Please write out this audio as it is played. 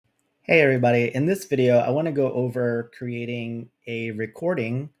Hey everybody, in this video I want to go over creating a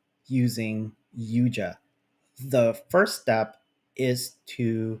recording using YuJa. The first step is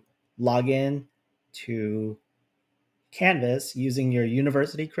to log in to Canvas using your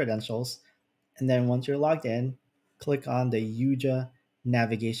university credentials, and then once you're logged in, click on the YuJa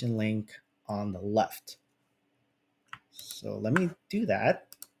navigation link on the left. So let me do that,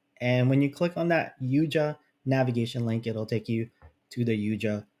 and when you click on that YuJa navigation link, it'll take you to the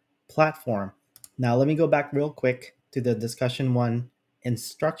YuJa platform. Now let me go back real quick to the discussion one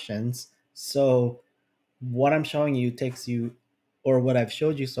instructions. So what I'm showing you takes you, or what I've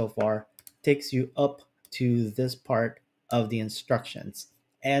showed you so far, takes you up to this part of the instructions.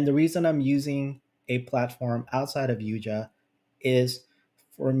 And the reason I'm using a platform outside of YuJa is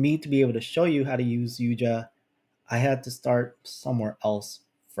for me to be able to show you how to use YuJa, I had to start somewhere else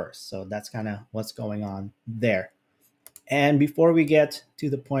first. So that's kind of what's going on there. And before we get to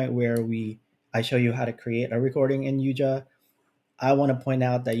the point where I show you how to create a recording in YuJa, I want to point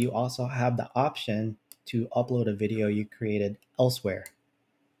out that you also have the option to upload a video you created elsewhere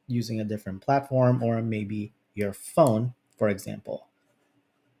using a different platform or maybe your phone, for example.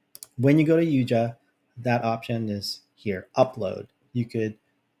 When you go to YuJa, that option is here, upload. You could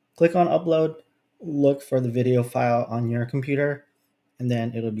click on upload, look for the video file on your computer, and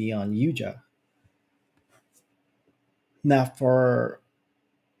then it'll be on YuJa. Now for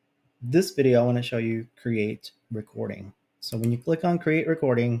this video, I want to show you create recording. So when you click on create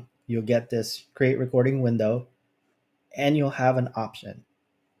recording, you'll get this create recording window, and you'll have an option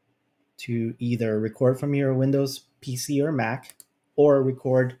to either record from your Windows PC or Mac or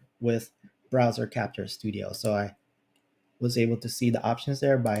record with Browser Capture Studio. So I was able to see the options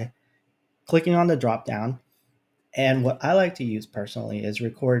there by clicking on the drop down. And what I like to use personally is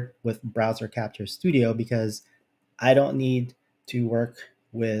record with Browser Capture Studio because I don't need to work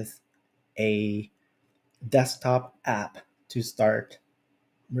with a desktop app to start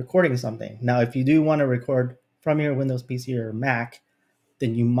recording something. Now, if you do want to record from your Windows PC or Mac,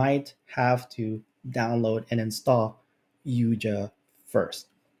 then you might have to download and install YuJa first.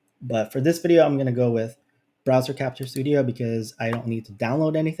 But for this video, I'm going to go with Browser Capture Studio because I don't need to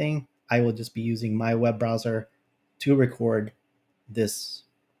download anything. I will just be using my web browser to record this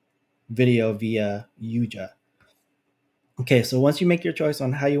video via YuJa. Okay, so once you make your choice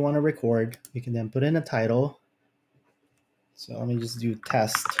on how you want to record, you can then put in a title. So let me just do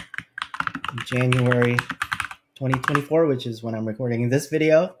test January 2024, which is when I'm recording this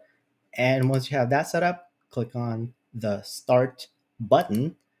video. And once you have that set up, click on the start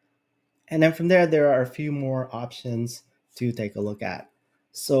button. And then from there are a few more options to take a look at.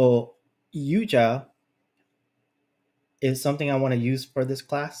 So YuJa is something I want to use for this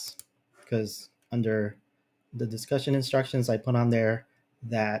class because under the discussion instructions, I put on there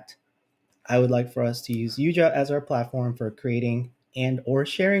that I would like for us to use YuJa as our platform for creating and or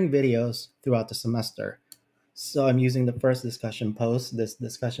sharing videos throughout the semester. So I'm using the first discussion post, this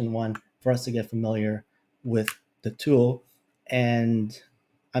discussion one, for us to get familiar with the tool. And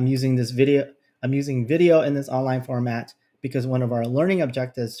I'm using video in this online format because one of our learning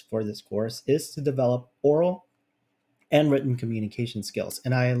objectives for this course is to develop oral and written communication skills.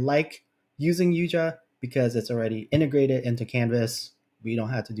 And I like using YuJa because it's already integrated into Canvas. We don't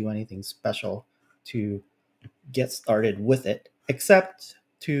have to do anything special to get started with it, except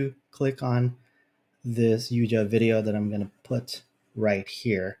to click on this YuJa video that I'm going to put right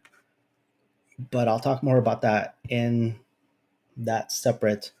here. But I'll talk more about that in that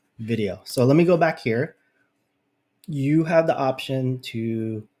separate video. So let me go back here. You have the option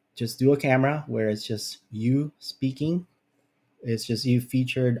to just do a camera where it's just you speaking. It's just you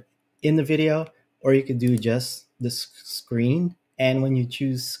featured in the video, or you could do just the screen. And when you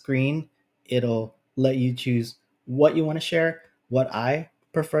choose screen, it'll let you choose what you want to share. What I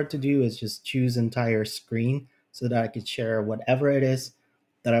prefer to do is just choose entire screen so that I could share whatever it is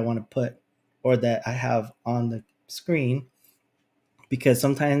that I want to put or that I have on the screen, because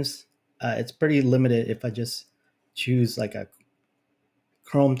sometimes it's pretty limited if I just choose like a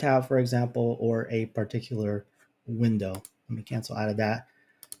Chrome tab, for example, or a particular window. Let me cancel out of that.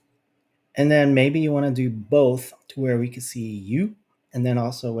 And then maybe you want to do both to where we can see you and then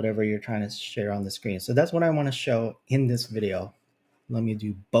also whatever you're trying to share on the screen. So that's what I want to show in this video. Let me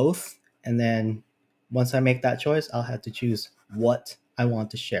do both. And then once I make that choice, I'll have to choose what I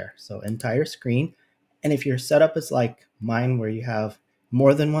want to share. So entire screen. And if your setup is like mine, where you have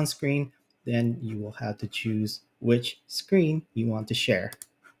more than one screen, then you will have to choose which screen you want to share.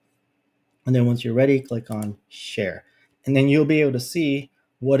 And then once you're ready, click on share. And then you'll be able to see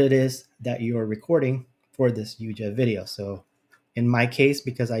what it is that you're recording for this YuJa video. So In my case,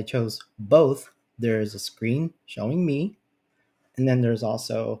 because I chose both, there's a screen showing me, and then there's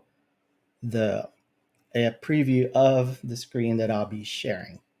also a preview of the screen that I'll be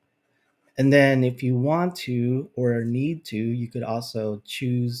sharing. And then if you want to or need to, you could also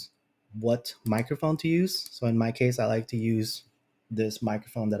choose what microphone to use. So in my case, I like to use this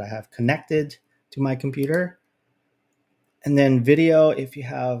microphone that I have connected to my computer. And then video, if you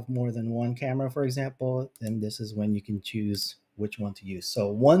have more than one camera, for example, then this is when you can choose which one to use. So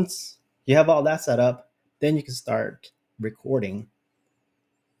once you have all that set up, then you can start recording.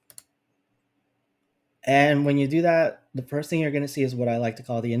 And when you do that, the first thing you're going to see is what I like to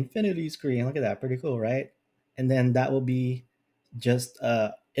call the infinity screen. Look at that, pretty cool, right? And then that will be just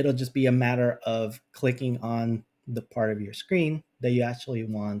it'll just be a matter of clicking on the part of your screen that you actually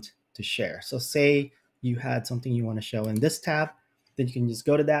want to share. So say you had something you want to show in this tab, then you can just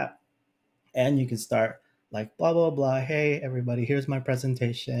go to that and you can start like blah blah blah. Hey everybody, here's my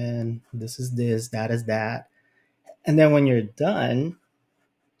presentation. This is this, that is that. And then when you're done,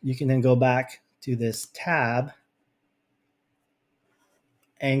 you can then go back to this tab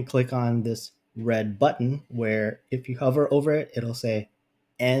and click on this red button where if you hover over it, it'll say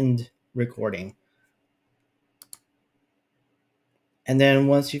end recording. And then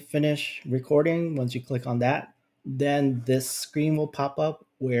once you finish recording, once you click on that, then this screen will pop up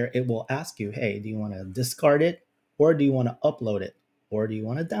where it will ask you, hey, do you want to discard it, or do you want to upload it, or do you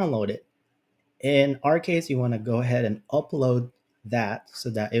want to download it? In our case, you want to go ahead and upload that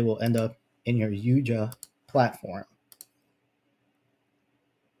so that it will end up in your YuJa platform.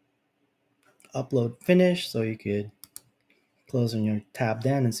 Upload finish, so you could close on your tab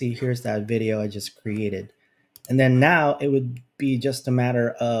then and see here's that video I just created. And then now it would be just a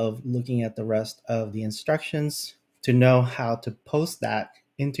matter of looking at the rest of the instructions to know how to post that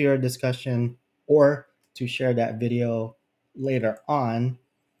into your discussion or to share that video later on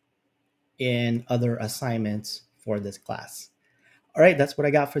in other assignments for this class. All right, that's what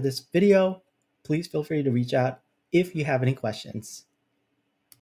I got for this video. Please feel free to reach out if you have any questions.